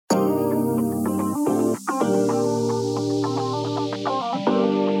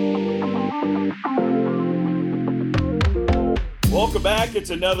Welcome back.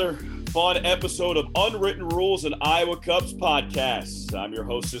 It's another fun episode of Unwritten Rules and Iowa Cubs podcast. I'm your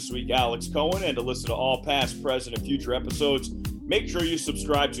host this week, Alex Cohen, and to listen to all past, present, and future episodes, make sure you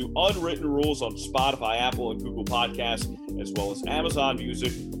subscribe to Unwritten Rules on Spotify, Apple, and Google Podcasts, as well as Amazon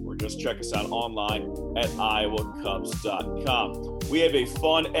Music, or just check us out online at iowacubs.com. We have a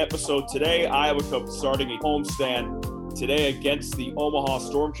fun episode today. Iowa Cubs starting a homestand today against the Omaha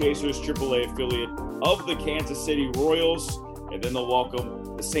Storm Chasers, AAA affiliate of the Kansas City Royals. And then they'll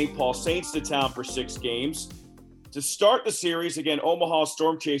welcome the St. Paul Saints to town for 6 games. To start the series, again, Omaha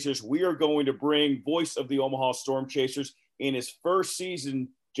Storm Chasers, we are going to bring voice of the Omaha Storm Chasers in his first season,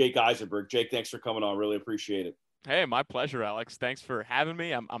 Jake Eisenberg. Jake, thanks for coming on. Really appreciate it. Hey, my pleasure, Alex. Thanks for having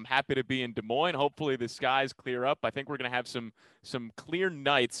me. I'm happy to be in Des Moines. Hopefully the skies clear up. I think we're going to have some clear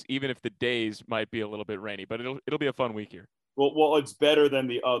nights, even if the days might be a little bit rainy. But it'll be a fun week here. Well, it's better than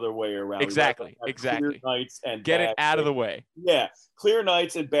the other way around. Exactly. Clear nights and get it out days. of the way. Yeah, clear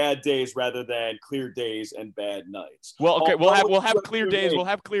nights and bad days rather than clear days and bad nights. Well, okay, we'll have clear days. We'll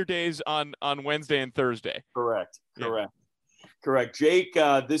have clear days on Wednesday and Thursday. Correct. Jake,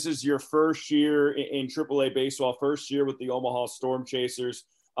 this is your first year in AAA baseball, first year with the Omaha Storm Chasers.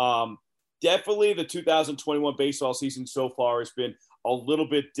 Definitely the 2021 baseball season so far has been a little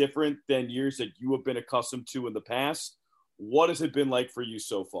bit different than years that you have been accustomed to in the past. What has it been like for you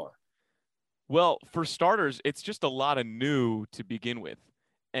so far? Well, for starters, it's just a lot of new to begin with.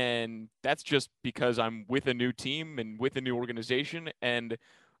 And that's just because I'm with a new team and with a new organization. And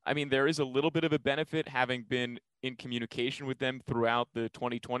I mean, there is a little bit of a benefit having been in communication with them throughout the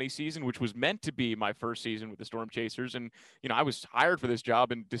 2020 season, which was meant to be my first season with the Storm Chasers. And, I was hired for this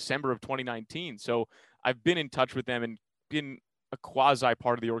job in December of 2019. So I've been in touch with them and been a quasi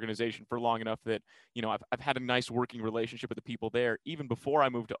part of the organization for long enough that, I've had a nice working relationship with the people there, even before I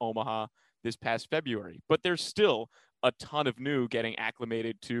moved to Omaha this past February. But there's still a ton of new getting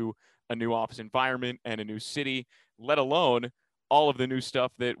acclimated to a new office environment and a new city, let alone all of the new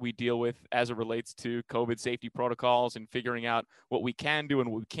stuff that we deal with as it relates to COVID safety protocols and figuring out what we can do and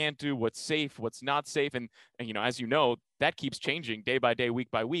what we can't do, what's safe, what's not safe. And as you know, that keeps changing day by day,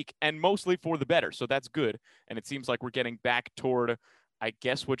 week by week, and mostly for the better. So that's good. And it seems like we're getting back toward, I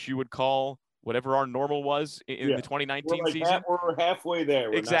guess, what you would call whatever our normal was in the 2019 season. We're halfway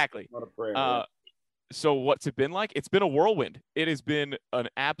there. Exactly. Not a prayer, So what's it been like? It's been a whirlwind. It has been an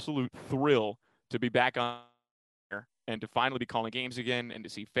absolute thrill to be back on and to finally be calling games again and to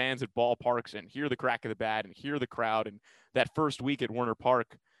see fans at ballparks and hear the crack of the bat and hear the crowd. And that first week at Werner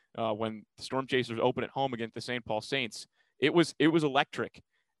Park, when the Storm Chasers opened at home against the St. Paul Saints, it was electric.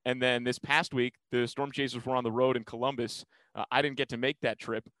 And then this past week, the Storm Chasers were on the road in Columbus. I didn't get to make that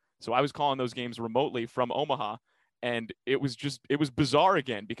trip, so I was calling those games remotely from Omaha. And it was bizarre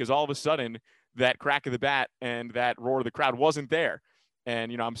again, because all of a sudden that crack of the bat and that roar of the crowd wasn't there.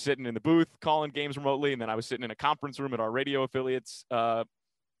 And, I'm sitting in the booth calling games remotely. And then I was sitting in a conference room at our radio affiliates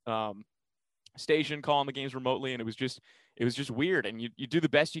station calling the games remotely. And it was just weird. And you do the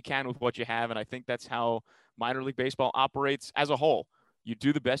best you can with what you have. And I think that's how minor league baseball operates as a whole. You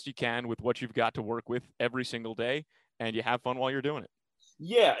do the best you can with what you've got to work with every single day, and you have fun while you're doing it.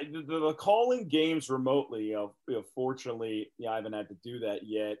 Yeah, the calling games remotely, fortunately, I haven't had to do that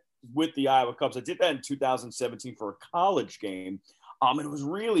yet with the Iowa Cubs. I did that in 2017 for a college game. And it was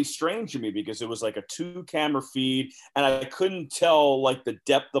really strange to me because it was like a 2-camera feed, and I couldn't tell like the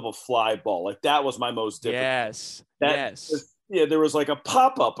depth of a fly ball. Like that was my most difficult. Yes. Yeah, there was like a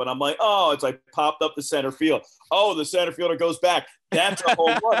pop-up, and I'm like, oh, it's like popped up the center field. Oh, the center fielder goes back. That's a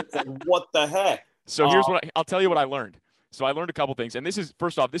home run. It's like, what the heck? So here's I'll tell you what I learned. So I learned a couple things. And this is,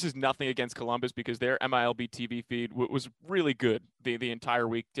 first off, this is nothing against Columbus, because their MILB TV feed was really good the entire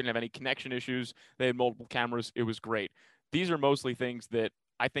week. Didn't have any connection issues. They had multiple cameras. It was great. These are mostly things that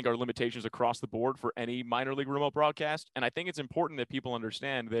I think are limitations across the board for any minor league remote broadcast. And I think it's important that people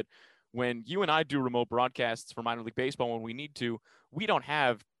understand that when you and I do remote broadcasts for minor league baseball, when we need to, we don't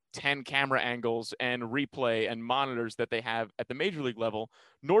have 10 camera angles and replay and monitors that they have at the major league level,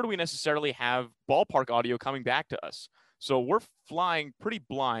 nor do we necessarily have ballpark audio coming back to us. So we're flying pretty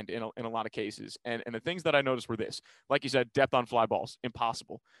blind in a lot of cases. And the things that I noticed were this. Like you said, depth on fly balls,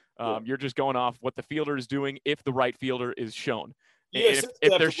 impossible. You're just going off what the fielder is doing if the right fielder is shown. Yes,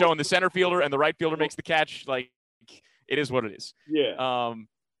 if they're showing the center fielder and the right fielder makes the catch, like, it is what it is. Yeah.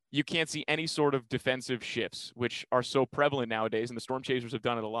 You can't see any sort of defensive shifts, which are so prevalent nowadays, and the Storm Chasers have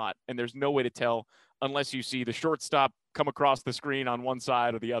done it a lot. And there's no way to tell unless you see the shortstop come across the screen on one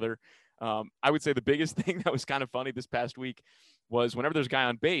side or the other. I would say the biggest thing that was kind of funny this past week was whenever there's a guy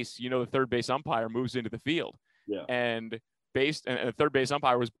on base, the third base umpire moves into the field. Yeah. And the third base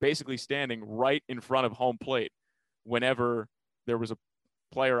umpire was basically standing right in front of home plate whenever there was a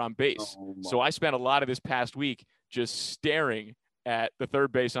player on base. Oh, So I spent a lot of this past week just staring at the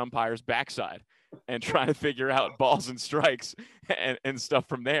third base umpire's backside and trying to figure out balls and strikes and stuff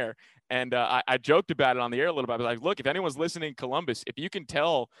from there. And I joked about it on the air a little bit. I was like, look, if anyone's listening in Columbus, if you can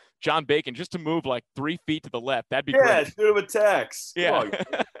tell John Bacon just to move like 3 feet to the left, that'd be great. Yeah, shoot him a text. Yeah.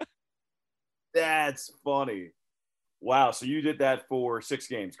 That's funny. Wow. So you did that for 6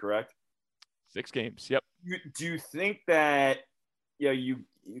 games, correct? 6 games. Yep. Do you think that you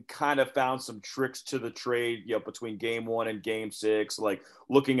kind of found some tricks to the trade, between game 1 and game 6, like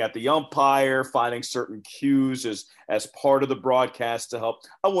looking at the umpire, finding certain cues as part of the broadcast to help,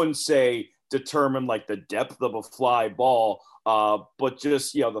 I wouldn't say determine like the depth of a fly ball, but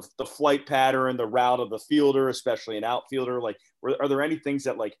just, the flight pattern, the route of the fielder, especially an outfielder, like, are there any things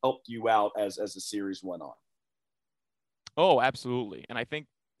that like helped you out as the series went on? Oh, absolutely. And I think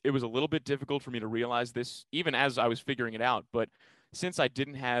it was a little bit difficult for me to realize this even as I was figuring it out, but since I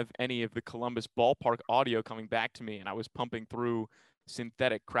didn't have any of the Columbus ballpark audio coming back to me and I was pumping through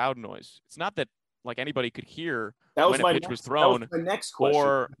synthetic crowd noise, it's not that like anybody could hear when a pitch was thrown. That was my next question.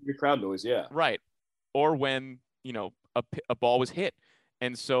 Or your crowd noise, yeah. Right. Or when, a ball was hit.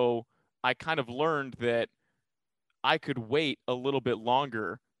 And so I kind of learned that I could wait a little bit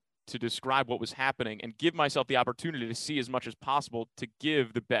longer to describe what was happening and give myself the opportunity to see as much as possible to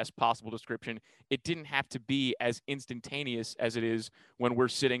give the best possible description. It didn't have to be as instantaneous as it is when we're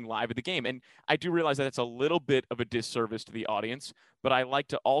sitting live at the game. And I do realize that it's a little bit of a disservice to the audience, but I like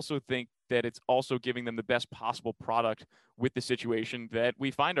to also think that it's also giving them the best possible product with the situation that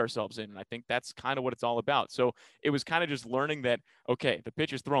we find ourselves in. And I think that's kind of what it's all about. So it was kind of just learning that, okay, the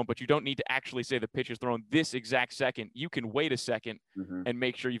pitch is thrown, but you don't need to actually say the pitch is thrown this exact second. You can wait a second and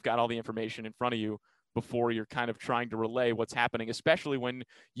make sure you've got all the information in front of you before you're kind of trying to relay what's happening, especially when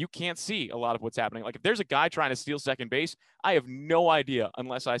you can't see a lot of what's happening. Like if there's a guy trying to steal second base, I have no idea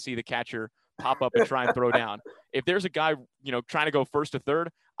unless I see the catcher pop up and try and throw down. If there's a guy, trying to go first to third,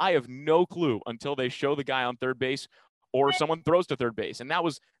 I have no clue until they show the guy on third base or someone throws to third base. And that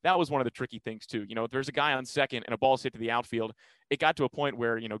was one of the tricky things too. If there's a guy on second and a ball's hit to the outfield, it got to a point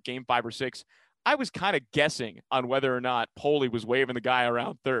where, game 5 or 6, I was kind of guessing on whether or not Poli was waving the guy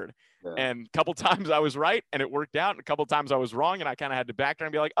around third. Yeah. And a couple times I was right and it worked out. And a couple times I was wrong. And I kind of had to back there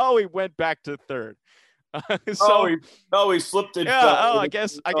and be like, oh, he went back to third. He slipped it. Yeah. I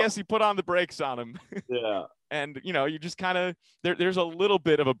guess he put on the brakes on him. Yeah. And, you just kind of, there's a little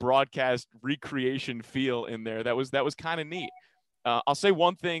bit of a broadcast recreation feel in there. That was kind of neat. I'll say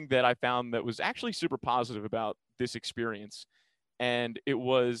one thing that I found that was actually super positive about this experience. And it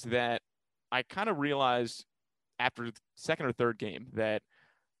was that I kind of realized after the second or third game that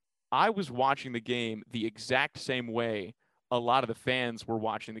I was watching the game the exact same way a lot of the fans were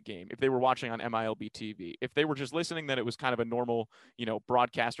watching the game. If they were watching on MILB TV, if they were just listening, then it was kind of a normal,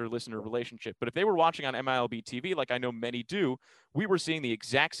 broadcaster listener relationship. But if they were watching on MILB TV, like I know many do, we were seeing the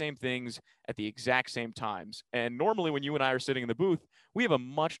exact same things at the exact same times. And normally when you and I are sitting in the booth, we have a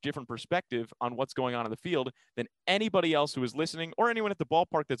much different perspective on what's going on in the field than anybody else who is listening or anyone at the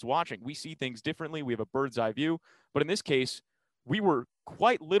ballpark that's watching. We see things differently. We have a bird's eye view. But in this case, we were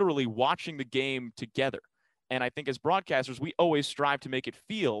quite literally watching the game together. And I think as broadcasters, we always strive to make it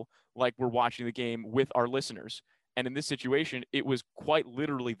feel like we're watching the game with our listeners. And in this situation, it was quite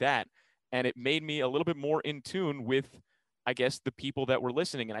literally that. And it made me a little bit more in tune with, I guess, the people that were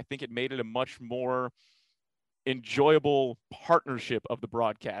listening. And I think it made it a much more enjoyable partnership of the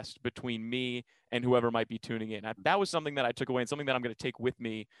broadcast between me and whoever might be tuning in. That was something that I took away and something that I'm going to take with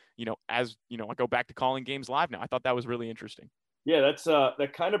me, as, I go back to calling games live now. I thought that was really interesting. Yeah, that's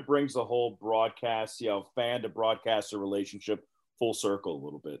that kind of brings the whole broadcast, fan to broadcaster relationship full circle a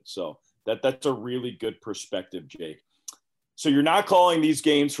little bit. So that's a really good perspective, Jake. So you're not calling these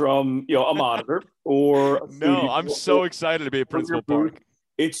games from a monitor or no. I'm so excited to be at Principal Park.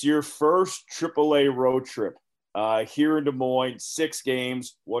 It's your first AAA road trip here in Des Moines. 6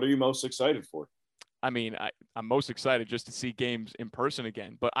 games. What are you most excited for? I mean, I'm most excited just to see games in person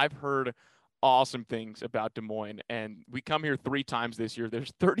again. But I've heard awesome things about Des Moines, and we come here 3 times this year.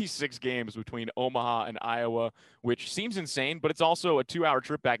 There's 36 games between Omaha and Iowa, which seems insane, but it's also a 2-hour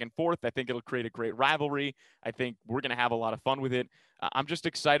trip back and forth. I think it'll create a great rivalry. I think we're going to have a lot of fun with it. I'm just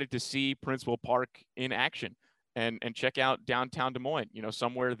excited to see Principal Park in action and check out downtown Des Moines,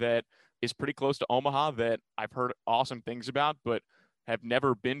 somewhere that is pretty close to Omaha that I've heard awesome things about, but have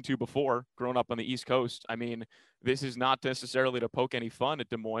never been to before growing up on the East Coast. I mean, this is not necessarily to poke any fun at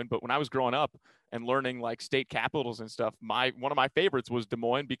Des Moines, but when I was growing up and learning like state capitals and stuff, one of my favorites was Des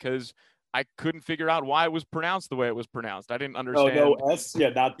Moines because I couldn't figure out why it was pronounced the way it was pronounced. I didn't Oh, no understand. S. Yeah,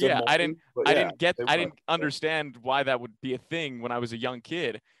 not Des Yeah, Moines, but I yeah. I didn't understand why that would be a thing when I was a young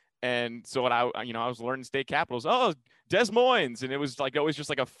kid. And so when I was learning state capitals, oh, Des Moines. And it was like always just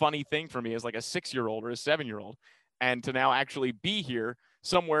like a funny thing for me as like a 6-year-old or a 7-year-old. And to now actually be here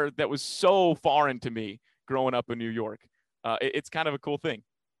somewhere that was so foreign to me growing up in New York, it's kind of a cool thing.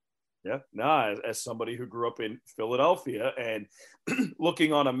 Yeah, no, as somebody who grew up in Philadelphia and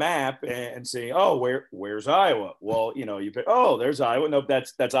looking on a map and saying, "Oh, where's Iowa?" Well, you pick, "Oh, there's Iowa." Nope,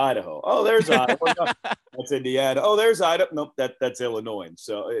 that's Idaho. "Oh, there's Iowa." No, that's Indiana. "Oh, there's Idaho." Nope, that's Illinois.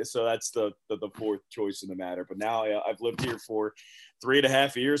 So that's the fourth choice in the matter. But now I've lived here for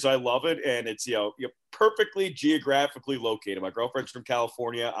 3.5 years. I love it, and it's perfectly geographically located. My girlfriend's from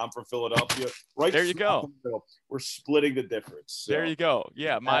California. I'm from Philadelphia. Right there you go. We're splitting the difference. So. There you go.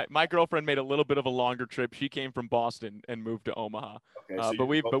 Yeah, my girlfriend made a little bit of a longer trip. She came from Boston and moved to Omaha. Okay, so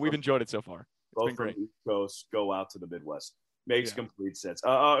we've enjoyed it so far. It's been great. Both from the East Coast go out to the Midwest. Makes complete sense.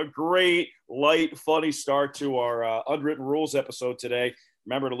 A great, light, funny start to our Unwritten Rules episode today.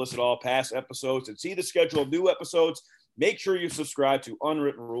 Remember to listen to all past episodes and see the schedule of new episodes. Make sure you subscribe to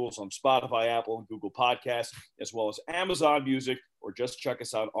Unwritten Rules on Spotify, Apple, and Google Podcasts, as well as Amazon Music, or just check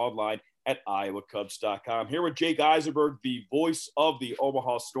us out online at iowacubs.com. Here with Jake Eisenberg, the voice of the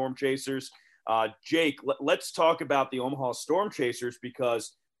Omaha Storm Chasers. Jake, let's talk about the Omaha Storm Chasers,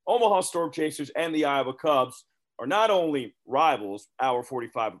 because Omaha Storm Chasers and the Iowa Cubs are not only rivals, 1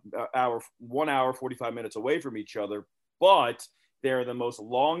 hour, 45 minutes away from each other, but they're the most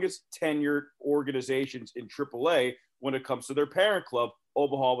longest tenured organizations in AAA when it comes to their parent club,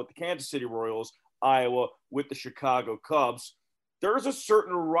 Omaha with the Kansas City Royals, Iowa with the Chicago Cubs. There's a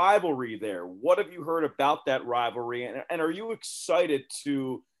certain rivalry there. What have you heard about that rivalry? And are you excited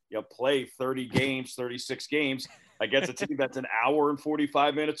to play 30 games, 36 games against a team that's an hour and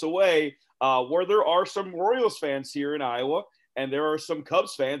 45 minutes away, where there are some Royals fans here in Iowa and there are some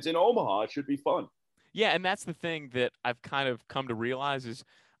Cubs fans in Omaha? It should be fun. Yeah, and that's the thing that I've kind of come to realize is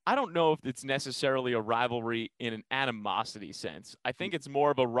I don't know if it's necessarily a rivalry in an animosity sense. I think it's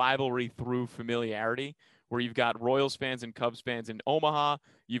more of a rivalry through familiarity, where you've got Royals fans and Cubs fans in Omaha,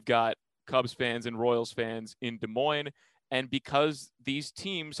 you've got Cubs fans and Royals fans in Des Moines. And because these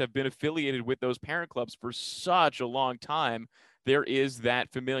teams have been affiliated with those parent clubs for such a long time, there is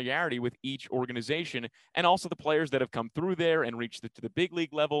that familiarity with each organization and also the players that have come through there and reached to the big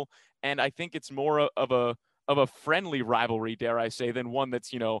league level. And I think it's more of a friendly rivalry, dare I say, than one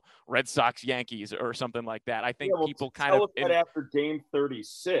that's, Red Sox, Yankees or something like that. I think people kind of after game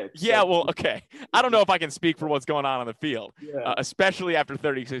 36. Yeah, well, okay. I don't know if I can speak for what's going on the field, yeah. Especially after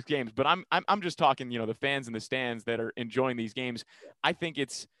 36 games. But I'm just talking, the fans in the stands that are enjoying these games. I think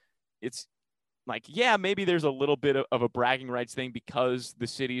it's like, yeah, maybe there's a little bit of a bragging rights thing because the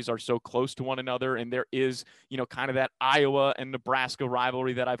cities are so close to one another, and there is, kind of that Iowa and Nebraska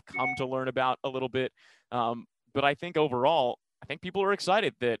rivalry that I've come to learn about a little bit. But I think overall, I think people are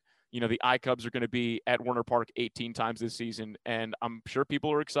excited that, the iCubs are going to be at Werner Park 18 times this season. And I'm sure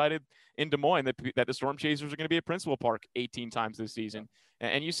people are excited in Des Moines that the Storm Chasers are going to be at Principal Park 18 times this season.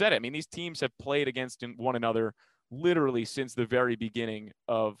 And you said it. I mean, these teams have played against one another literally since the very beginning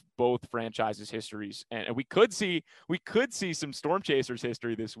of both franchises' histories. And we could see some Storm Chasers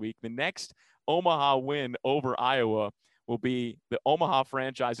history this week. The next Omaha win over Iowa will be the Omaha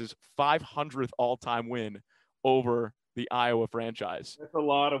franchise's 500th all-time win over the Iowa franchise. That's a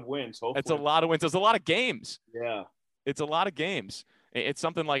lot of wins. Hopefully. That's a lot of wins. There's a lot of games. Yeah. It's a lot of games. It's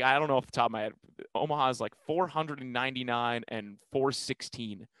something like, I don't know off the top of my head, Omaha is like 499 and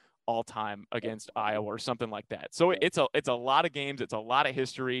 416 all time against Iowa or something like that. So it's a lot of games. It's a lot of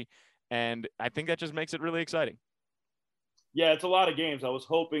history. And I think that just makes it really exciting. Yeah, it's a lot of games. I was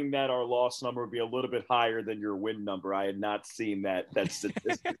hoping that our loss number would be a little bit higher than your win number. I had not seen that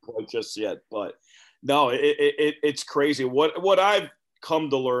statistic quite just yet, but no, it's crazy. What I've come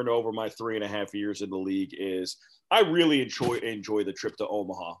to learn over my 3.5 years in the league is I really enjoy the trip to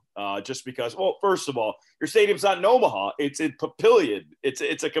Omaha, just because. Well, first of all, your stadium's not in Omaha; it's in Papillion.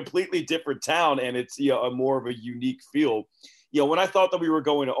 It's a completely different town, and it's a more of a unique feel. When I thought that we were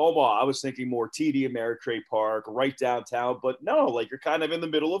going to Omaha, I was thinking more TD Ameritrade Park, right downtown. But no, like you're kind of in the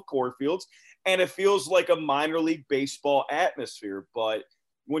middle of cornfields, and it feels like a minor league baseball atmosphere. But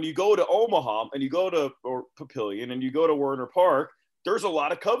when you go to Omaha and you go to Papillion and you go to Werner Park, there's a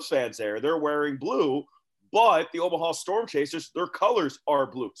lot of Cubs fans there. They're wearing blue, but the Omaha Storm Chasers, their colors are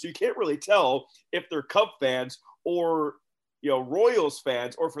blue. So you can't really tell if they're Cub fans or Royals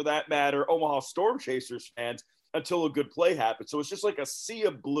fans, or for that matter, Omaha Storm Chasers fans, until a good play happens. So it's just like a sea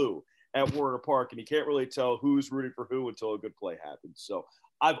of blue at Werner Park, and you can't really tell who's rooting for who until a good play happens. So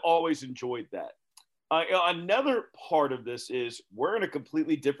I've always enjoyed that. Another part of this is we're in a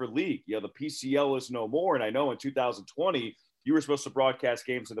completely different league. The PCL is no more. And I know in 2020, you were supposed to broadcast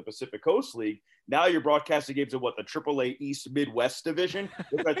games in the Pacific Coast League. Now you're broadcasting games in the AAA East Midwest Division,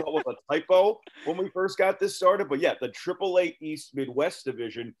 which I thought was a typo when we first got this started. But yeah, the AAA East Midwest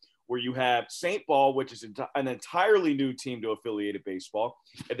Division, where you have St. Paul, which is an entirely new team to affiliated baseball.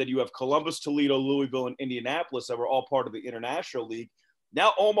 And then you have Columbus, Toledo, Louisville, and Indianapolis that were all part of the International League.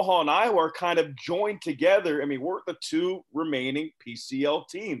 Now Omaha and Iowa are kind of joined together. I mean, we're the two remaining PCL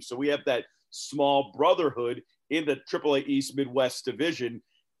teams. So we have that small brotherhood in the AAA East Midwest Division.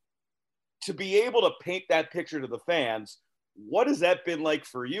 To be able to paint that picture to the fans, what has that been like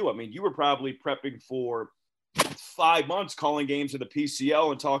for you? I mean, you were probably prepping for 5 months calling games in the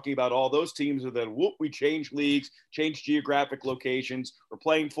PCL and talking about all those teams, and then whoop, we change leagues, change geographic locations. We're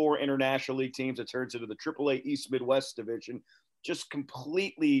playing 4 international league teams. It turns into the AAA East Midwest Division. Just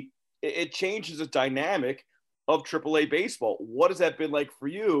completely, it changes the dynamic of AAA baseball. What has that been like for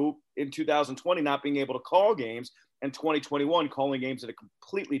you in 2020, not being able to call games, and 2021 calling games in a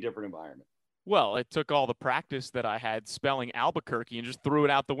completely different environment? Well, it took all the practice that I had spelling Albuquerque and just threw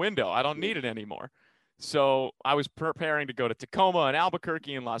it out the window. I don't need it anymore. So I was preparing to go to Tacoma and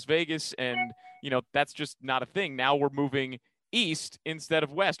Albuquerque and Las Vegas, and, that's just not a thing. Now we're moving east instead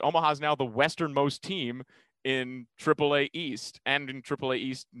of west. Omaha is now the westernmost team in AAA East and in AAA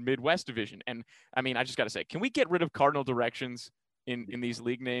East Midwest Division. And I mean, I just got to say, can we get rid of cardinal directions in these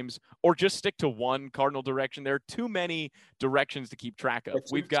league names, or just stick to one cardinal direction? There are too many directions to keep track of.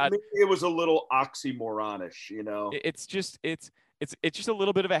 We've got, it was a little oxymoronish, It's just a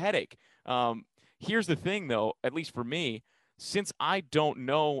little bit of a headache. Here's the thing, though, at least for me, since I don't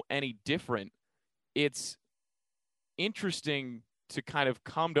know any different, it's interesting to kind of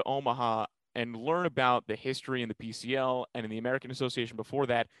come to Omaha and learn about the history in the PCL and in the American Association before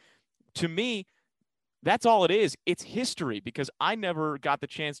that. To me, that's all it is. It's history, because I never got the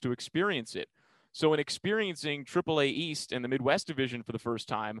chance to experience it. So in experiencing AAA East and the Midwest Division for the first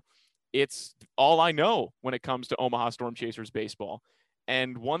time, it's all I know when it comes to Omaha Storm Chasers baseball.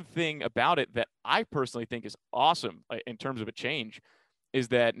 And one thing about it that I personally think is awesome in terms of a change is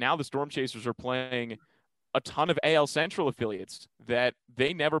that now the Storm Chasers are playing a ton of AL Central affiliates that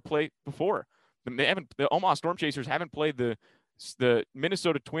they never played before. The Omaha Storm Chasers haven't played the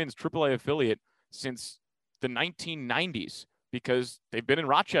Minnesota Twins AAA affiliate since the 1990s, because they've been in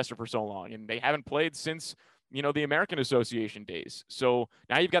Rochester for so long, and they haven't played since, the American Association days. So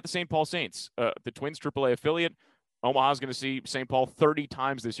now you've got the St. Paul Saints, the Twins AAA affiliate. Omaha's going to see St. Paul 30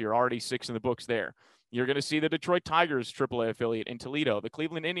 times this year, already 6 in the books there. You're going to see the Detroit Tigers AAA affiliate in Toledo, the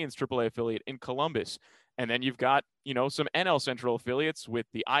Cleveland Indians AAA affiliate in Columbus. And then you've got, some NL Central affiliates with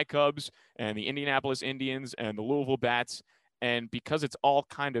the iCubs and the Indianapolis Indians and the Louisville Bats. And because it's all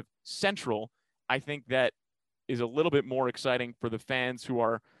kind of central, I think that is a little bit more exciting for the fans who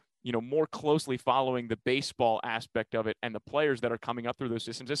are, more closely following the baseball aspect of it and the players that are coming up through those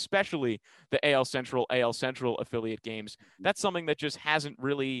systems, especially the AL Central affiliate games. That's something that just hasn't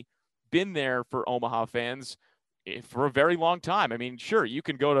really been there for Omaha fans for a very long time. I mean, sure, you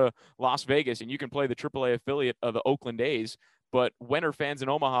can go to Las Vegas and you can play the AAA affiliate of the Oakland A's, but when are fans in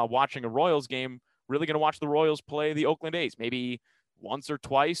Omaha watching a Royals game really going to watch the Royals play the Oakland A's? Maybe once or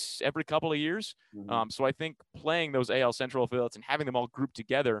twice every couple of years. So I think playing those AL Central affiliates and having them all grouped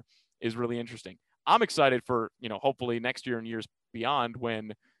together is really interesting. I'm excited for, hopefully next year and years beyond,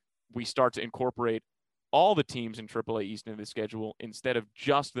 when we start to incorporate all the teams in AAA East into the schedule instead of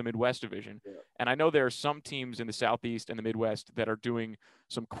just the Midwest Division. Yeah. And I know there are some teams in the Southeast and the Midwest that are doing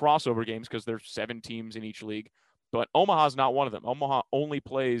some crossover games because there's 7 teams in each league. But Omaha's not one of them. Omaha only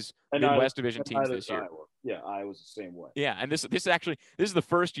plays Midwest Division teams this year. Iowa. Yeah, Iowa's the same way. Yeah, and this is the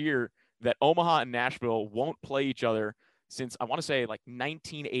first year that Omaha and Nashville won't play each other since, I want to say, like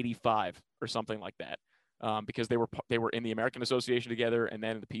 1985 or something like that, because they were in the American Association together and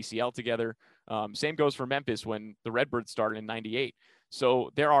then the PCL together. Same goes for Memphis when the Redbirds started in '98. So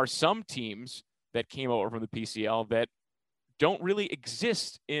there are some teams that came over from the PCL that don't really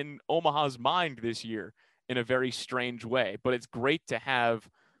exist in Omaha's mind this year in a very strange way. But it's great to have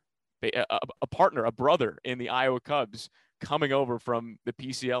a partner, a brother in the Iowa Cubs coming over from the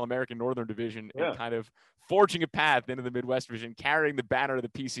PCL American Northern Division and kind of forging a path into the Midwest Division, carrying the banner of the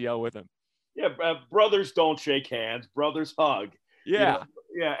PCL with him. Yeah, brothers don't shake hands. Brothers hug. Yeah.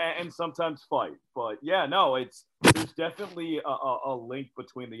 And sometimes fight. But, there's definitely a link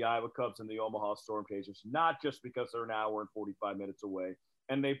between the Iowa Cubs and the Omaha Storm Chasers, not just because they're an hour and 45 minutes away,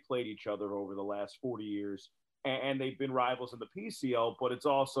 and they've played each other over the last 40 years, and they've been rivals in the PCL, but it's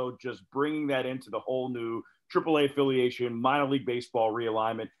also just bringing that into the whole new AAA affiliation, minor league baseball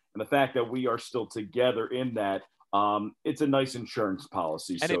realignment, and the fact that we are still together in that, it's a nice insurance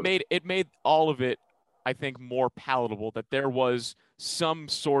policy. And so it made all of it, I think, more palatable that there was some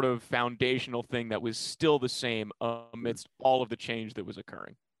sort of foundational thing that was still the same amidst all of the change that was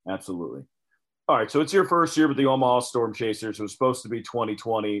occurring. Absolutely. All right, so it's your first year with the Omaha Storm Chasers. It was supposed to be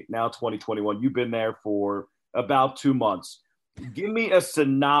 2020, now 2021. You've been there for about 2 months. Give me a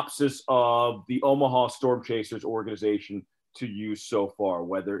synopsis of the Omaha Storm Chasers organization to you so far,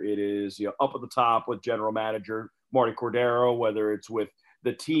 whether it is up at the top with general manager Marty Cordero, whether it's with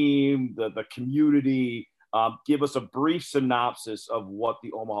the team, the community. Give us a brief synopsis of what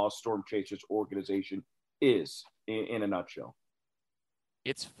the Omaha Storm Chasers organization is in a nutshell.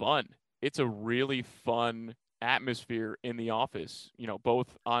 It's fun. It's a really fun atmosphere in the office,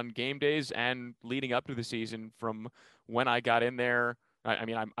 both on game days and leading up to the season. From when I got in there,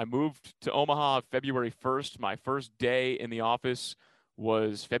 I moved to Omaha February 1st. My first day in the office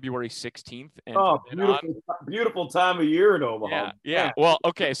was February 16th. And beautiful time of year in Omaha. Yeah. Well,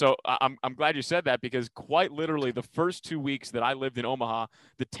 okay. So I'm glad you said that, because quite literally the first 2 weeks that I lived in Omaha,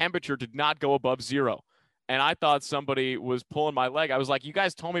 the temperature did not go above 0. And I thought somebody was pulling my leg. I was like, you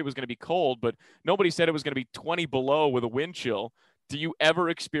guys told me it was going to be cold, but nobody said it was going to be 20 below with a wind chill. Do you ever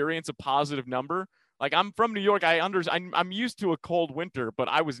experience a positive number? Like, I'm from New York. I'm used to a cold winter, but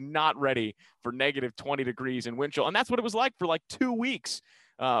I was not ready for negative 20 degrees and wind chill. And that's what it was like for like 2 weeks.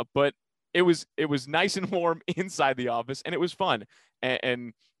 But it was nice and warm inside the office, and it was fun.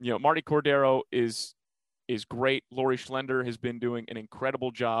 And Marty Cordero is great. Lori Schlender has been doing an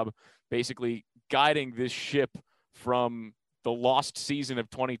incredible job basically guiding this ship from the lost season of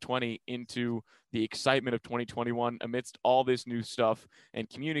 2020 into the excitement of 2021 amidst all this new stuff, and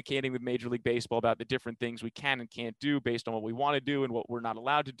communicating with Major League Baseball about the different things we can and can't do based on what we want to do and what we're not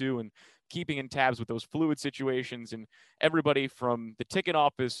allowed to do, and keeping in tabs with those fluid situations. And everybody from the ticket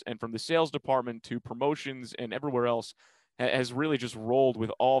office and from the sales department to promotions and everywhere else has really just rolled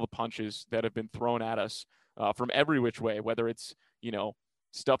with all the punches that have been thrown at us from every which way, whether it's,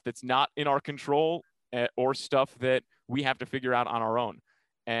 stuff that's not in our control or stuff that we have to figure out on our own.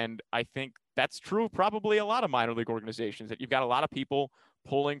 And I think that's true probably a lot of minor league organizations, that you've got a lot of people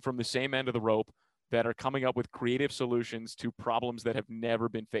pulling from the same end of the rope that are coming up with creative solutions to problems that have never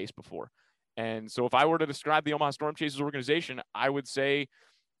been faced before. And so if I were to describe the Omaha Storm Chasers organization, I would say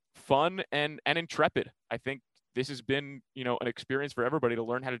fun and intrepid. I think this has been, an experience for everybody to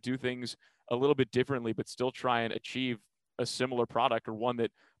learn how to do things a little bit differently, but still try and achieve a similar product, or one that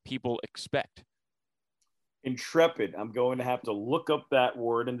people expect. Intrepid. I'm going to have to look up that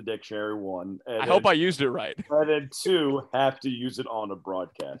word in the dictionary, one. I hope I used it right. And then 2, have to use it on a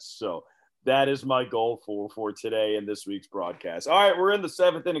broadcast. So that is my goal for today and this week's broadcast. All right, we're in the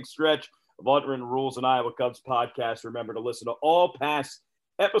 7th inning stretch of Unwritten Rules and Iowa Cubs podcast. Remember to listen to all past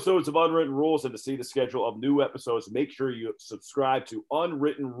episodes of Unwritten Rules, and to see the schedule of new episodes, make sure you subscribe to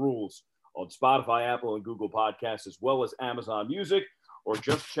Unwritten Rules on Spotify, Apple, and Google Podcasts, as well as Amazon Music, or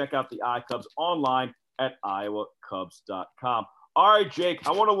just check out the iCubs online at iowacubs.com. All right, Jake,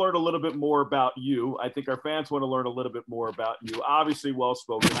 I want to learn a little bit more about you. I think our fans want to learn a little bit more about you. Obviously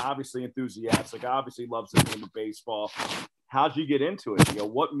well-spoken, obviously enthusiastic, obviously loves the game of baseball. How'd you get into it?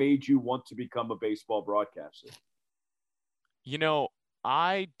 What made you want to become a baseball broadcaster?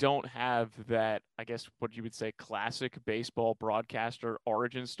 I don't have that, I guess what you would say, classic baseball broadcaster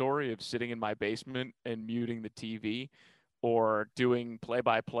origin story of sitting in my basement and muting the TV, or doing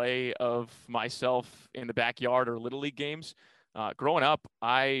play-by-play of myself in the backyard or Little League games. Growing up,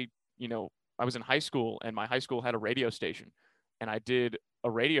 I was in high school, and my high school had a radio station, and I did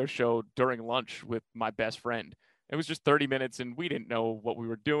a radio show during lunch with my best friend. It was just 30 minutes, and we didn't know what we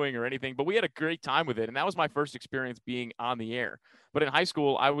were doing or anything, but we had a great time with it. And that was my first experience being on the air. But in high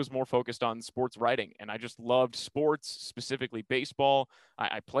school, I was more focused on sports writing, and I just loved sports, specifically baseball.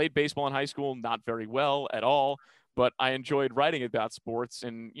 I played baseball in high school, not very well at all, but I enjoyed writing about sports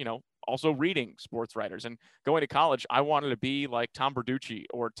and, also reading sports writers. And going to college, I wanted to be like Tom Verducci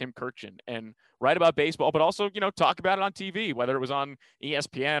or Tim Kurkjian and write about baseball, but also, talk about it on TV, whether it was on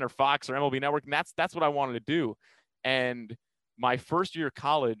ESPN or Fox or MLB Network. And that's what I wanted to do. And my first year of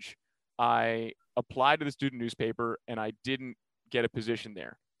college, I applied to the student newspaper, and I didn't get a position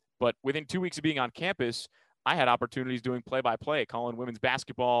there. But within 2 weeks of being on campus, I had opportunities doing play-by-play, calling women's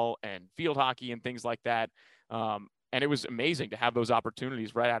basketball and field hockey and things like that. And it was amazing to have those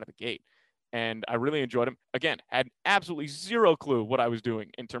opportunities right out of the gate. And I really enjoyed them. Again, had absolutely zero clue what I was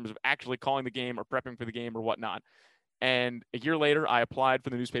doing in terms of actually calling the game or prepping for the game or whatnot. And a year later, I applied for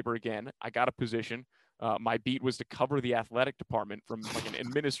the newspaper again. I got a position. My beat was to cover the athletic department from like an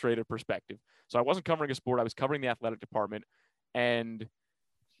administrative perspective. So I wasn't covering a sport. I was covering the athletic department. And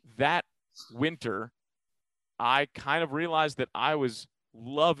that winter, I kind of realized that I was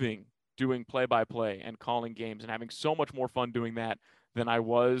loving doing play-by-play and calling games and having so much more fun doing that than I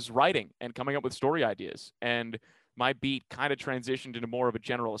was writing and coming up with story ideas. And my beat kind of transitioned into more of a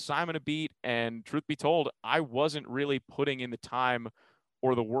general assignment of beat. And truth be told, I wasn't really putting in the time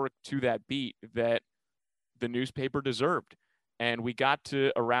or the work to that beat that the newspaper deserved. And we got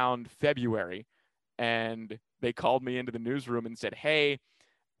to around February, and they called me into the newsroom and said, "Hey,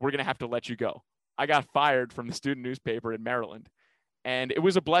 we're going to have to let you go." I got fired from the student newspaper in Maryland. And it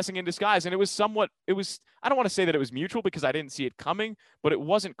was a blessing in disguise. And it was I don't want to say that it was mutual because I didn't see it coming, but it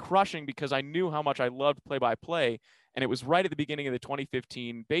wasn't crushing because I knew how much I loved play-by-play. And it was right at the beginning of the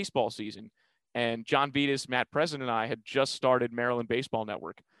 2015 baseball season. And John Vitas, Matt President, and I had just started Maryland Baseball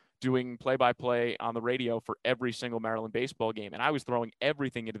Network, doing play-by-play on the radio for every single Maryland baseball game. And I was throwing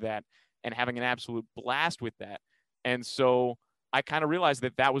everything into that and having an absolute blast with that. And so I kind of realized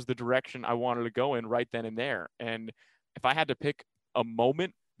that that was the direction I wanted to go in right then and there. And if I had to pick a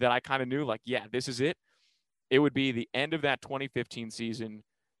moment that I kind of knew, like, yeah, this is it, it would be the end of that 2015 season.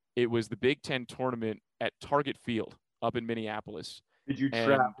 It was the Big Ten tournament at Target Field up in Minneapolis. Did you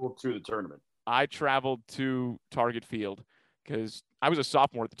travel to the tournament? I traveled to Target Field because I was a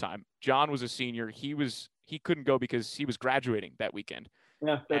sophomore at the time. John was a senior. He couldn't go because he was graduating that weekend.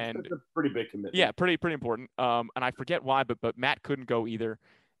 Yeah, that's a pretty big commitment. Yeah, pretty important. And I forget why, but Matt couldn't go either.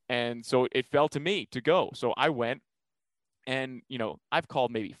 And so it fell to me to go. So I went, and, I've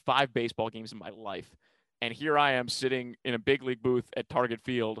called maybe 5 baseball games in my life. And here I am sitting in a big league booth at Target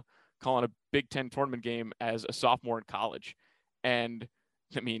Field calling a Big Ten tournament game as a sophomore in college. And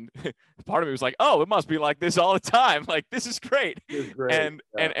I mean, part of me was like, oh, it must be like this all the time. Like, this is great. Great.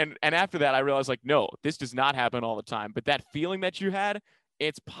 And after that, I realized, like, no, this does not happen all the time. But that feeling that you had,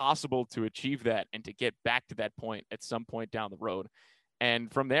 it's possible to achieve that and to get back to that point at some point down the road.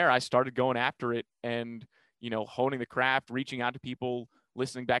 And from there, I started going after it and, honing the craft, reaching out to people,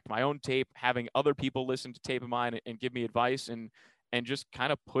 listening back to my own tape, having other people listen to tape of mine and give me advice, and just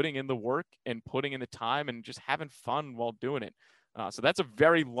kind of putting in the work and putting in the time and just having fun while doing it. So that's a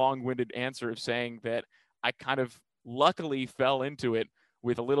very long-winded answer of saying that I kind of luckily fell into it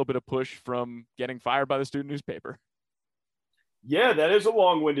with a little bit of push from getting fired by the student newspaper. Yeah, that is a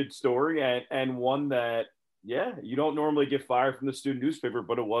long-winded story, and one that, yeah, you don't normally get fired from the student newspaper,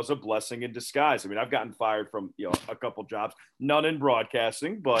 but it was a blessing in disguise. I mean, I've gotten fired from, a couple jobs, none in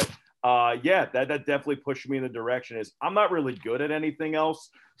broadcasting, but yeah, that definitely pushed me in the direction is I'm not really good at anything else.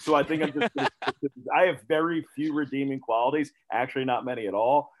 So I think I have very few redeeming qualities, actually not many at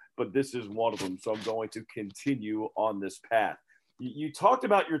all, but this is one of them. So I'm going to continue on this path. You talked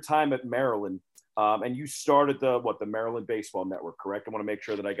about your time at Maryland, and you started the Maryland Baseball Network, correct? I want to make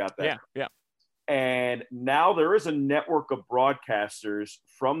sure that I got that. Yeah. And now there is a network of broadcasters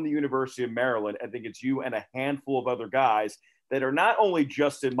from the University of Maryland. I think it's you and a handful of other guys that are not only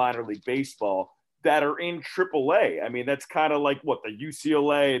just in minor league baseball, that are in AAA. I mean, that's kind of like the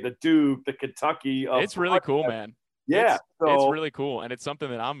UCLA, the Duke, the Kentucky. It's really cool, man. Yeah. It's really cool. And it's something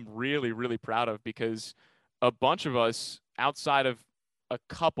that I'm really, really proud of because a bunch of us outside of a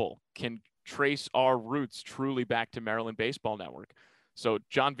couple can trace our roots truly back to Maryland Baseball Network. So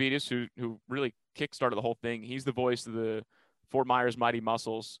John Vitas, who really kickstarted the whole thing, he's the voice of the Fort Myers Mighty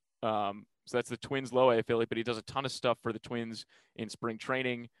Muscles. So that's the Twins low A affiliate, but he does a ton of stuff for the Twins in spring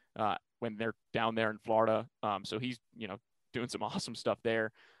training when they're down there in Florida. So he's, doing some awesome stuff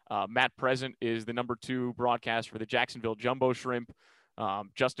there. Matt Present is the number 2 broadcast for the Jacksonville Jumbo Shrimp.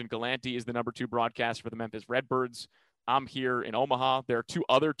 Justin Galanti is the number 2 broadcast for the Memphis Redbirds. I'm here in Omaha. There are 2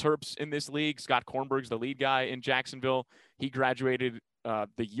 other Terps in this league. Scott Kornberg's the lead guy in Jacksonville. He graduated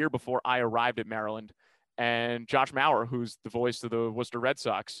the year before I arrived at Maryland. And Josh Maurer, who's the voice of the Worcester Red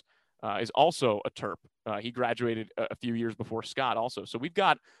Sox, is also a Terp. He graduated a few years before Scott also. So we've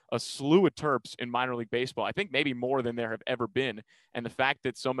got a slew of Terps in minor league baseball. I think maybe more than there have ever been. And the fact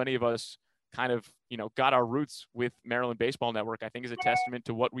that so many of us kind of, got our roots with Maryland Baseball Network, I think is a testament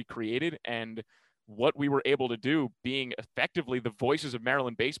to what we created and what we were able to do, being effectively the voices of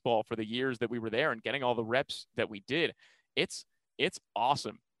Maryland baseball for the years that we were there and getting all the reps that we did. It's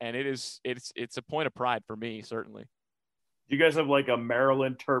awesome. And it's a point of pride for me, certainly. You guys have like a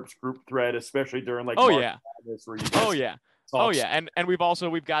Maryland Terps group thread, especially during like yeah. And we've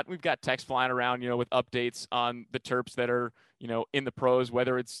got text flying around, with updates on the Terps that are, in the pros,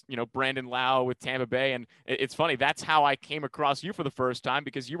 whether it's, Brandon Lau with Tampa Bay. And it's funny. That's how I came across you for the first time,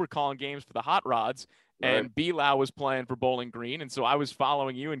 because you were calling games for the Hot Rods. Right. And B. Lau was playing for Bowling Green. And so I was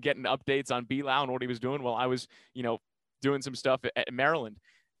following you and getting updates on B. Lau and what he was doing while I was, doing some stuff at Maryland.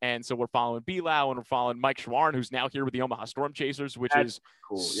 And so we're following B. Lau and we're following Mike Schwarn, who's now here with the Omaha Storm Chasers, which That's is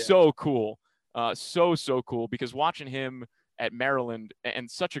cool. so cool. So cool, because watching him at Maryland, and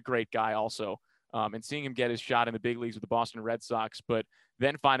such a great guy also, and seeing him get his shot in the big leagues with the Boston Red Sox, but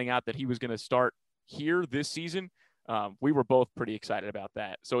then finding out that he was going to start here this season, we were both pretty excited about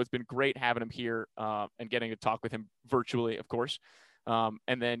that. So it's been great having him here and getting to talk with him virtually, of course.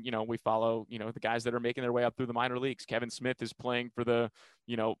 And then, we follow, the guys that are making their way up through the minor leagues. Kevin Smith is playing for the,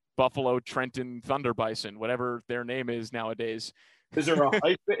 Buffalo Trenton Thunder Bison, whatever their name is nowadays. Is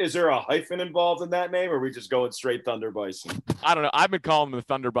there a hyphen involved in that name, or are we just going straight Thunder Bison? I don't know. I've been calling them the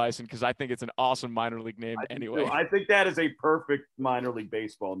Thunder Bison because I think it's an awesome minor league name anyway. I think that is a perfect minor league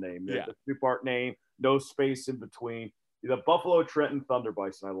baseball name. Yeah. The two-part name, no space in between. The Buffalo Trenton Thunder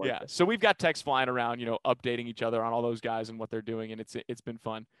Bison. I like that. So we've got texts flying around, updating each other on all those guys and what they're doing. And it's been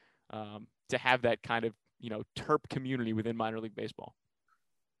fun to have that kind of, Terp community within minor league baseball.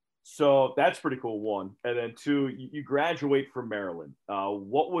 So that's pretty cool, one. And then two, you graduate from Maryland.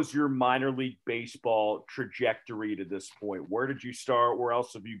 What was your minor league baseball trajectory to this point? Where did you start? Where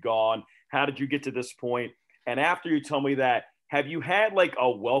else have you gone? How did you get to this point? And after you tell me that, have you had like a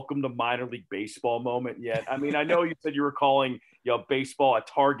welcome to minor league baseball moment yet? I mean, I know you said you were calling, baseball at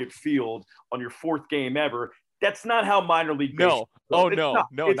Target Field on your fourth game ever. That's not how minor league baseball. No,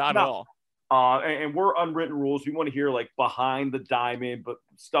 not at all. And we're unwritten rules. We want to hear like behind the diamond, but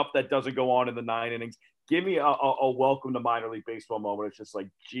stuff that doesn't go on in the 9 innings. Give me a welcome to minor league baseball moment. It's just like,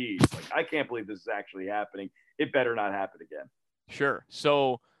 geez, like I can't believe this is actually happening. It better not happen again. Sure.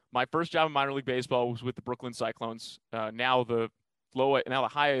 So my first job in minor league baseball was with the Brooklyn Cyclones. Now the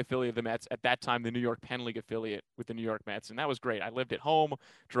high A affiliate of the Mets, at that time the New York Penn League affiliate with the New York Mets, and that was great. I lived at home,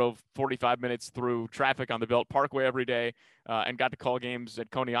 drove 45 minutes through traffic on the Belt Parkway every day, and got to call games at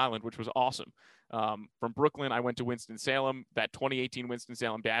Coney Island, which was awesome. From Brooklyn, I went to Winston-Salem. That 2018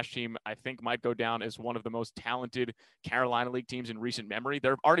 Winston-Salem Dash team, I think, might go down as one of the most talented Carolina League teams in recent memory.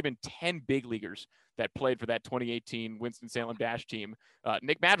 There have already been 10 big leaguers that played for that 2018 Winston-Salem Dash team.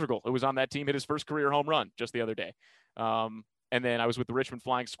 Nick Madrigal, who was on that team, hit his first career home run just the other day. And then I was with the Richmond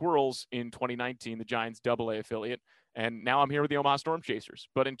Flying Squirrels in 2019, the Giants AA affiliate. And now I'm here with the Omaha Storm Chasers.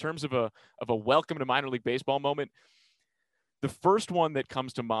 But in terms of a welcome to minor league baseball moment, the first one that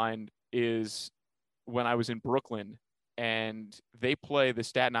comes to mind is when I was in Brooklyn and they play the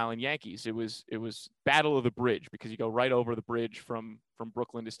Staten Island Yankees. It was Battle of the Bridge, because you go right over the bridge from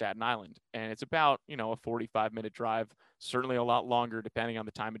Brooklyn to Staten Island. And it's about, a 45-minute drive, certainly a lot longer depending on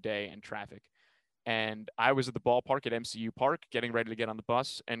the time of day and traffic. And I was at the ballpark at MCU Park getting ready to get on the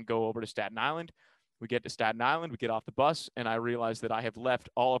bus and go over to Staten Island. We get to Staten Island, we get off the bus, and I realize that I have left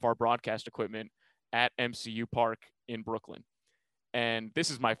all of our broadcast equipment at MCU Park in Brooklyn. And this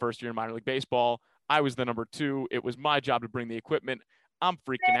is my first year in minor league baseball. I was the number 2. It was my job to bring the equipment. I'm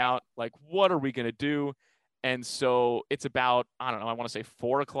freaking out. Like, what are we going to do? And so it's about, I don't know, I want to say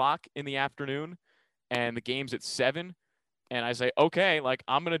 4 o'clock in the afternoon, and the game's at 7. And I say, okay, like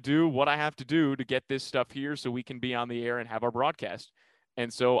I'm going to do what I have to do to get this stuff here so we can be on the air and have our broadcast.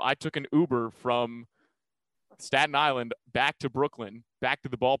 And so I took an Uber from Staten Island back to Brooklyn, back to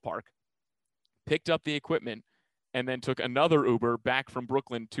the ballpark, picked up the equipment, and then took another Uber back from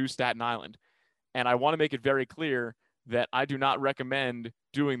Brooklyn to Staten Island. And I want to make it very clear that I do not recommend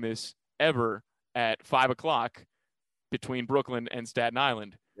doing this ever at 5 o'clock between Brooklyn and Staten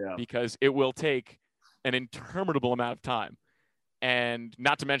Island, because it will take an interminable amount of time. And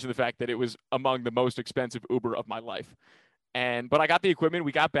not to mention the fact that it was among the most expensive Uber of my life. But I got the equipment,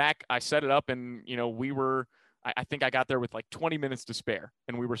 we got back, I set it up, and, I think I got there with like 20 minutes to spare,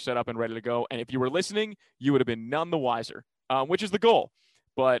 and we were set up and ready to go. And if you were listening, you would have been none the wiser, which is the goal.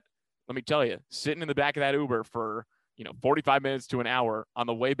 But let me tell you, sitting in the back of that Uber for, 45 minutes to an hour on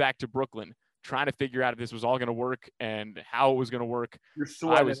the way back to Brooklyn, trying to figure out if this was all going to work and how it was going to work. You're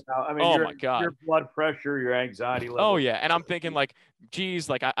sweating out. I mean, my God. Your blood pressure, your anxiety level. Oh, yeah. And I'm thinking like, geez,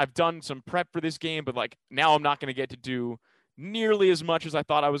 like I've done some prep for this game, but like now I'm not going to get to do nearly as much as I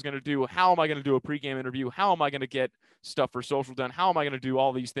thought I was going to do. How am I going to do a pregame interview? How am I going to get stuff for social done? How am I going to do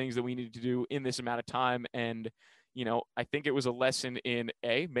all these things that we need to do in this amount of time? And, I think it was a lesson in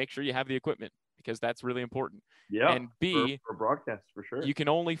A, make sure you have the equipment, because that's really important. Yeah. And B, for broadcast, for sure. You can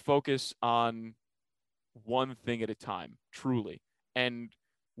only focus on one thing at a time, truly. And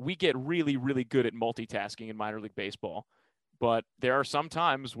we get really, really good at multitasking in minor league baseball. But there are some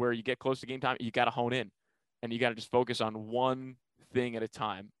times where you get close to game time, you got to hone in. and you got to just focus on one thing at a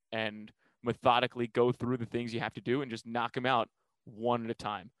time and methodically go through the things you have to do and just knock them out one at a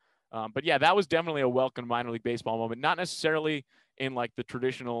time. But yeah, that was definitely a welcome minor league baseball moment. Not necessarily in like the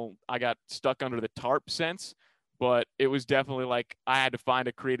traditional I got stuck under the tarp sense, but it was definitely like I had to find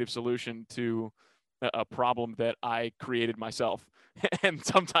a creative solution to a problem that I created myself. And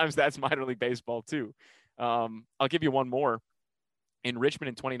sometimes that's minor league baseball too. I'll give you one more. In Richmond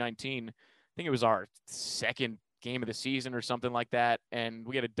in 2019, I think it was our second game of the season or something like that, and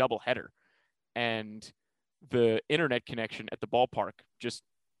we had a doubleheader. And the internet connection at the ballpark just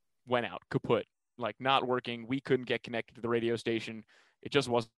went out, kaput, like not working. We couldn't get connected to the radio station. It just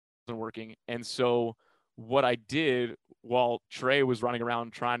wasn't working. And so what I did while Trey was running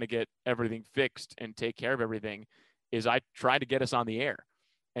around trying to get everything fixed and take care of everything is I tried to get us on the air.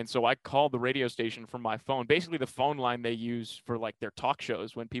 And so I called the radio station from my phone, basically the phone line they use for like their talk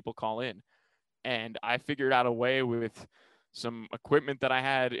shows when people call in. And I figured out a way with some equipment that I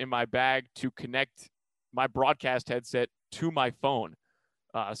had in my bag to connect my broadcast headset to my phone.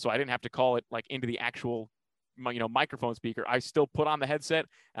 So I didn't have to call it like into the actual, microphone speaker. I still put on the headset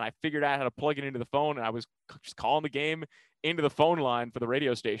and I figured out how to plug it into the phone. And I was just calling the game into the phone line for the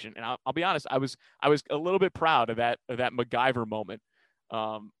radio station. And I'll be honest, I was a little bit proud of that MacGyver moment.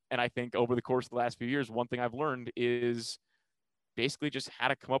 And I think over the course of the last few years, one thing I've learned is basically just how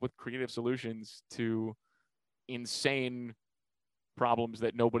to come up with creative solutions to insane problems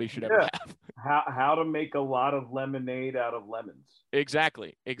that nobody should ever have. How to make a lot of lemonade out of lemons.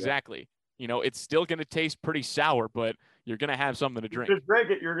 Exactly. It's still going to taste pretty sour, but you're going to have something to drink. Just drink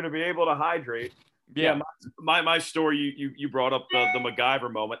it. You're going to be able to hydrate. Yeah. My story, you brought up the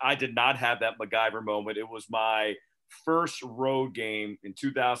MacGyver moment. I did not have that MacGyver moment. It was my first road game in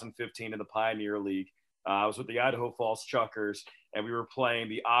 2015 in the Pioneer League. I was with the Idaho Falls Chuckers, and we were playing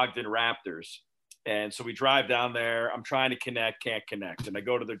the Ogden Raptors. And so we drive down there. I'm trying to connect, can't connect. And I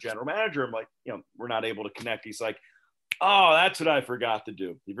go to their general manager. I'm like, we're not able to connect. He's like, oh, that's what I forgot to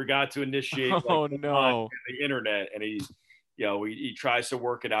do. He forgot to initiate no. the internet. And he tries to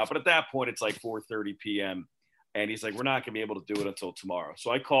work it out. But at that point, it's like 4:30 p.m. And he's like, we're not going to be able to do it until tomorrow.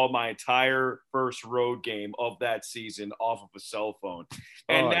 So I called my entire first road game of that season off of a cell phone.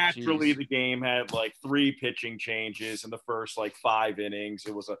 And naturally, the game had like 3 pitching changes in the first like 5 innings.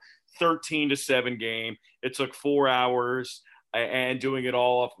 It was a 13-7 game. It took 4 hours and doing it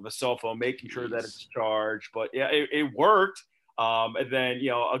all off of a cell phone, making sure that it's charged. But yeah, it worked. And then,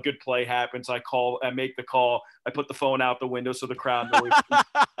 a good play happens. I make the call. I put the phone out the window so the crowd knows.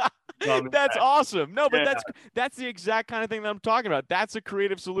 That's awesome. No, but that's the exact kind of thing that I'm talking about. That's a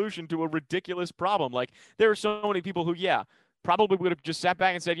creative solution to a ridiculous problem. Like there are so many people who, probably would have just sat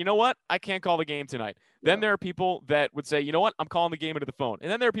back and said, you know what? I can't call the game tonight. Then there are people that would say, you know what? I'm calling the game into the phone.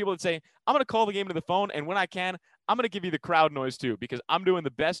 And then there are people that say, I'm going to call the game into the phone. And when I can, I'm going to give you the crowd noise too, because I'm doing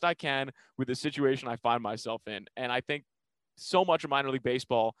the best I can with the situation I find myself in. And I think so much of minor league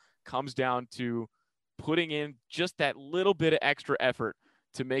baseball comes down to putting in just that little bit of extra effort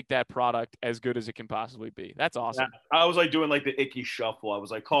to make that product as good as it can possibly be. That's awesome. Yeah, I was like doing like the icky shuffle. I was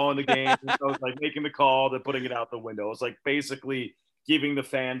like calling the game. I was like making the call, then putting it out the window. It was like basically giving the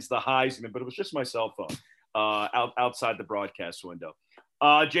fans the Heisman, but it was just my cell phone outside the broadcast window.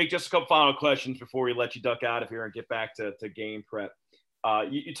 Jake, just a couple final questions before we let you duck out of here and get back to game prep.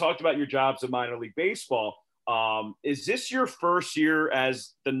 You talked about your jobs at minor league baseball. Is this your first year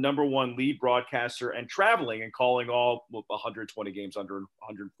as the number 1 lead broadcaster and traveling and calling all 120 games, under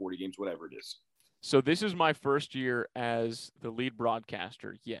 140 games, whatever it is? So this is my first year as the lead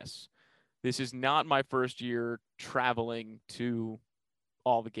broadcaster. Yes. This is not my first year traveling to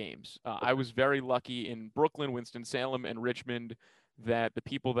all the games. I was very lucky in Brooklyn, Winston-Salem, and Richmond that the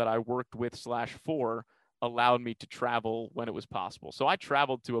people that I worked with /for allowed me to travel when it was possible. So I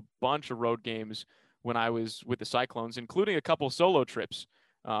traveled to a bunch of road games when I was with the Cyclones, including a couple solo trips,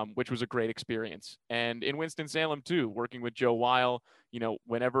 which was a great experience. And in Winston-Salem too, working with Joe Weil,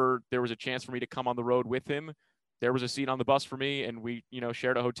 whenever there was a chance for me to come on the road with him, there was a seat on the bus for me, and we,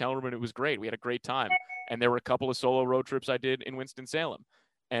 shared a hotel room, and it was great. We had a great time. And there were a couple of solo road trips I did in Winston-Salem.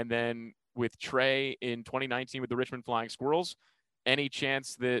 And then with Trey in 2019 with the Richmond Flying Squirrels, any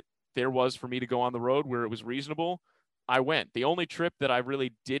chance that there was for me to go on the road where it was reasonable, I went. The only trip that I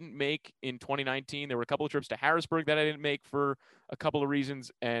really didn't make in 2019, there were a couple of trips to Harrisburg that I didn't make for a couple of reasons,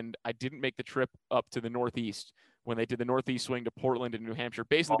 and I didn't make the trip up to the Northeast when they did the Northeast swing to Portland and New Hampshire,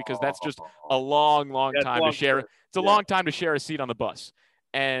 basically because that's just a long time to share. It's a long time to share a seat on the bus.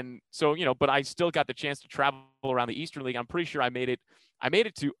 And so, but I still got the chance to travel around the Eastern League. I'm pretty sure I made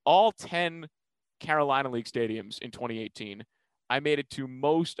it to all 10 Carolina League stadiums in 2018. I made it to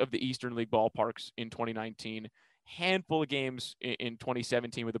most of the Eastern League ballparks in 2019, handful of games in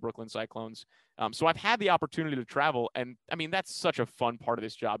 2017 with the Brooklyn Cyclones. So I've had the opportunity to travel. And I mean, that's such a fun part of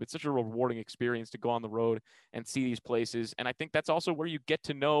this job. It's such a rewarding experience to go on the road and see these places. And I think that's also where you get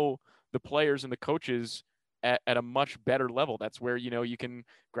to know the players and the coaches at a much better level. That's where, you can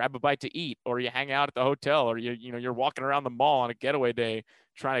grab a bite to eat, or you hang out at the hotel, or you're walking around the mall on a getaway day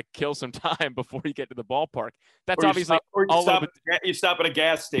trying to kill some time before you get to the ballpark. That's obviously you stop at a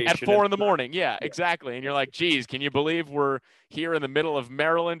gas station at 4 a.m. Yeah, exactly. And you're like, geez, can you believe we're here in the middle of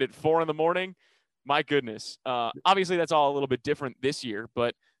Maryland at 4 a.m? My goodness. Obviously that's all a little bit different this year,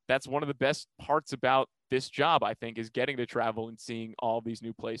 but that's one of the best parts about this job, I think, is getting to travel and seeing all these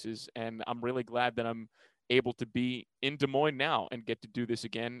new places. And I'm really glad that I'm able to be in Des Moines now and get to do this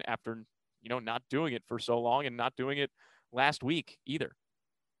again after, not doing it for so long and not doing it last week either.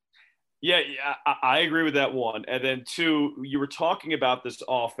 Yeah, I agree with that one. And then two, you were talking about this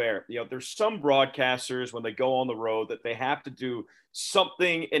off air. There's some broadcasters when they go on the road that they have to do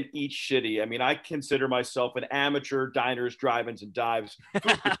something in each city. I mean, I consider myself an amateur diners, drive-ins, and dives.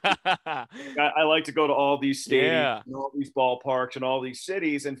 I like to go to all these stadiums, and all these ballparks, and all these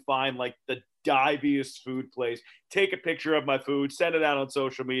cities, and find like the diviest food place. Take a picture of my food, send it out on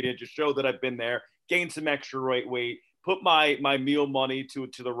social media, just show that I've been there, gain some extra weight. Put my meal money to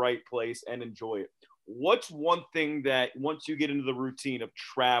the right place and enjoy it. What's one thing that once you get into the routine of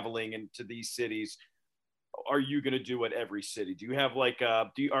traveling into these cities, are you going to do at every city? Do you have like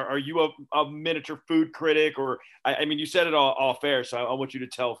are you a miniature food critic, or I mean you said it all off air, so I want you to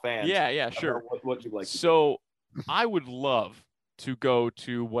tell fans. Yeah, sure. What you like. So I would love to go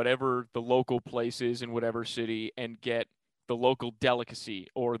to whatever the local place is in whatever city and get the local delicacy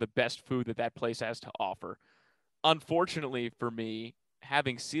or the best food that place has to offer. Unfortunately for me,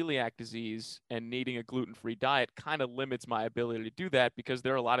 having celiac disease and needing a gluten-free diet kind of limits my ability to do that, because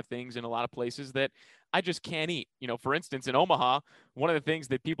there are a lot of things in a lot of places that I just can't eat. For instance, in Omaha, one of the things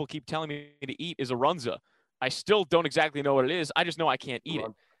that people keep telling me to eat is a runza. I still don't exactly know what it is. I just know I can't eat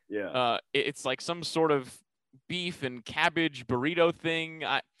it. Yeah. It's like some sort of beef and cabbage burrito thing.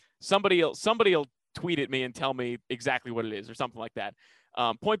 Somebody'll tweet at me and tell me exactly what it is or something like that.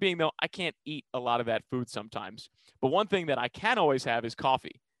 Point being, though, I can't eat a lot of that food sometimes. But one thing that I can always have is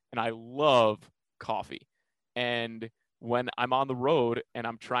coffee. And I love coffee. And when I'm on the road and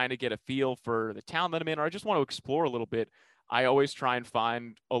I'm trying to get a feel for the town that I'm in, or I just want to explore a little bit, I always try and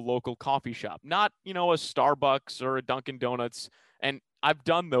find a local coffee shop. Not, a Starbucks or a Dunkin' Donuts. And I've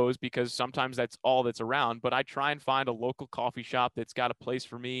done those because sometimes that's all that's around. But I try and find a local coffee shop that's got a place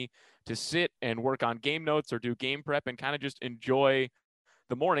for me to sit and work on game notes or do game prep and kind of just enjoy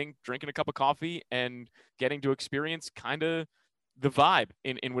the morning, drinking a cup of coffee and getting to experience kind of the vibe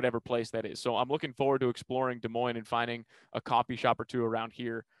in whatever place that is. So I'm looking forward to exploring Des Moines and finding a coffee shop or two around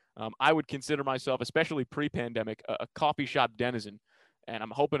here. I would consider myself, especially pre-pandemic, a coffee shop denizen. And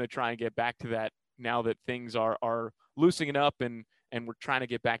I'm hoping to try and get back to that now that things are loosening up and we're trying to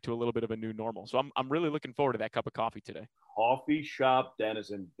get back to a little bit of a new normal. So I'm really looking forward to that cup of coffee today. Coffee shop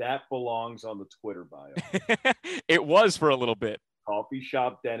denizen. That belongs on the Twitter bio. It was for a little bit. Coffee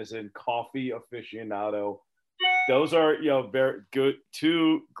shop denizen, coffee aficionado. Those are, very good.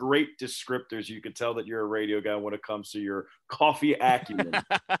 Two great descriptors. You can tell that you're a radio guy when it comes to your coffee acumen.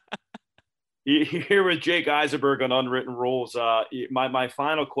 Here with Jake Eisenberg on Unwritten Rules. My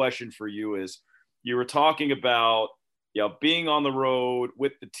final question for you is: you were talking about being on the road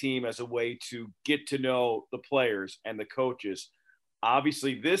with the team as a way to get to know the players and the coaches.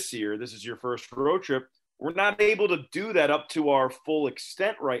 Obviously, this year, this is your first road trip. We're not able to do that up to our full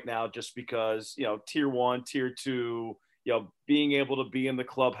extent right now, just because, tier 1, tier 2, being able to be in the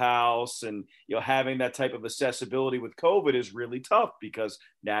clubhouse and, having that type of accessibility with COVID is really tough, because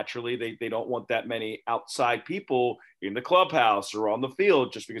naturally they don't want that many outside people in the clubhouse or on the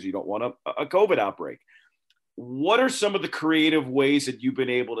field, just because you don't want a COVID outbreak. What are some of the creative ways that you've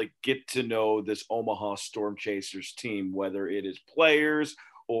been able to get to know this Omaha Storm Chasers team, whether it is players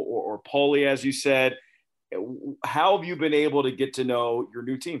or Paulie, as you said? How have you been able to get to know your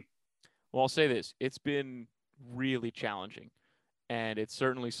new team? Well, I'll say this. It's been really challenging, and it's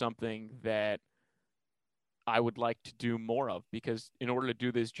certainly something that I would like to do more of, because in order to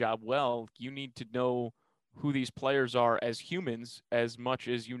do this job well, you need to know who these players are as humans as much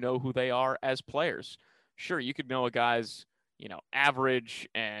as you know who they are as players. Sure, you could know a guy's, average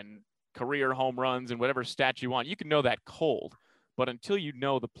and career home runs and whatever stat you want. You can know that cold, but until you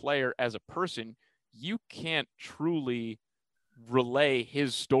know the player as a person, you can't truly relay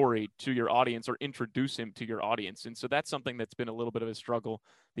his story to your audience or introduce him to your audience. And so that's something that's been a little bit of a struggle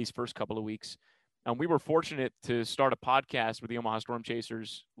these first couple of weeks. And we were fortunate to start a podcast with the Omaha Storm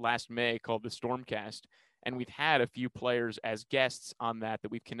Chasers last May called the Stormcast. And we've had a few players as guests on that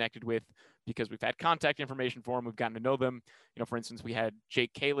we've connected with because we've had contact information for them. We've gotten to know them. For instance, we had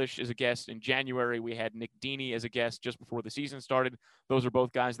Jake Kalish as a guest in January. We had Nick Deeney as a guest just before the season started. Those are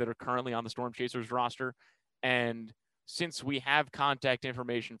both guys that are currently on the Storm Chasers roster. And since we have contact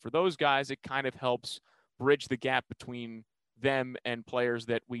information for those guys, it kind of helps bridge the gap between them and players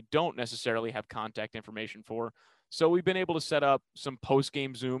that we don't necessarily have contact information for. So we've been able to set up some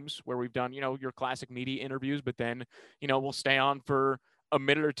post-game Zooms where we've done, your classic media interviews, but then, we'll stay on for a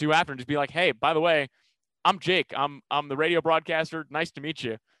minute or two after and just be like, hey, by the way, I'm Jake. I'm the radio broadcaster. Nice to meet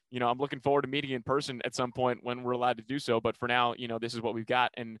you. I'm looking forward to meeting you in person at some point when we're allowed to do so. But for now, this is what we've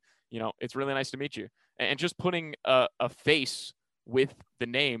got. And, it's really nice to meet you. And just putting a face with the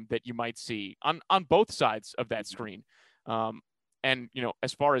name that you might see on both sides of that screen. And,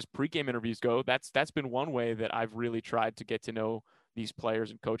 as far as pregame interviews go, that's been one way that I've really tried to get to know these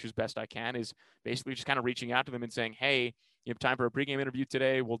players and coaches best I can, is basically just kind of reaching out to them and saying, hey, you have time for a pregame interview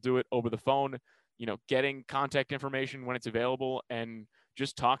today? We'll do it over the phone, getting contact information when it's available and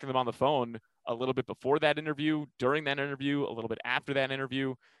just talking to them on the phone a little bit before that interview, during that interview, a little bit after that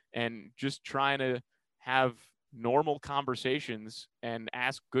interview, and just trying to have normal conversations and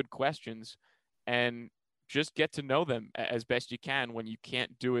ask good questions and just get to know them as best you can when you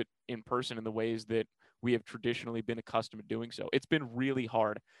can't do it in person in the ways that we have traditionally been accustomed to doing so. It's been really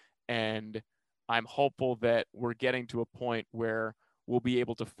hard, and I'm hopeful that we're getting to a point where we'll be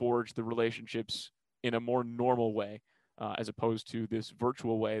able to forge the relationships in a more normal way, as opposed to this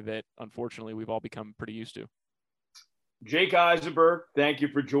virtual way that unfortunately we've all become pretty used to. Jake Eisenberg, thank you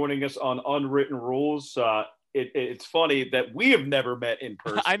for joining us on Unwritten Rules. It's funny that we have never met in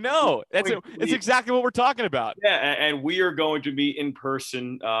person. I know. It's exactly what we're talking about. Yeah, and we are going to meet in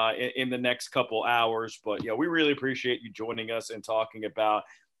person in the next couple hours. But, we really appreciate you joining us and talking about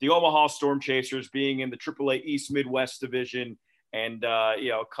the Omaha Storm Chasers being in the AAA East Midwest Division and,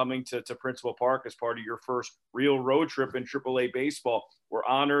 coming to Principal Park as part of your first real road trip in AAA baseball. We're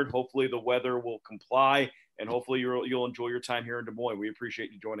honored. Hopefully the weather will comply, and hopefully you'll enjoy your time here in Des Moines. We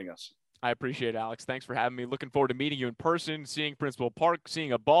appreciate you joining us. I appreciate it, Alex. Thanks for having me. Looking forward to meeting you in person, seeing Principal Park,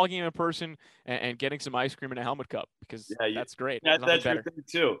 seeing a ball game in person, and getting some ice cream and a helmet cup, because that's great. That's your thing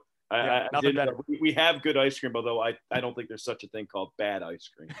too. Nothing better. We have good ice cream, although I don't think there's such a thing called bad ice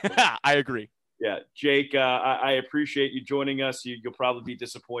cream. I agree. Yeah, Jake, I appreciate you joining us. You'll probably be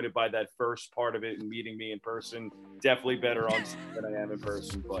disappointed by that first part of it and meeting me in person. Definitely better on than I am in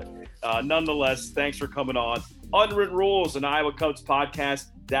person. But nonetheless, thanks for coming on. Unwritten Rules, an Iowa Cubs podcast.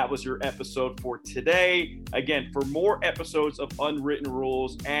 That was your episode for today. Again, for more episodes of Unwritten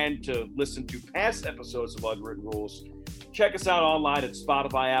Rules and to listen to past episodes of Unwritten Rules, check us out online at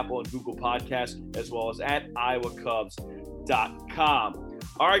Spotify, Apple, and Google Podcasts, as well as at iowacubs.com.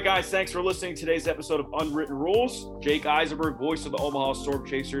 All right, guys, thanks for listening to today's episode of Unwritten Rules. Jake Eisenberg, voice of the Omaha Storm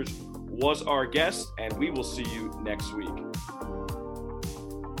Chasers, was our guest, and we will see you next week.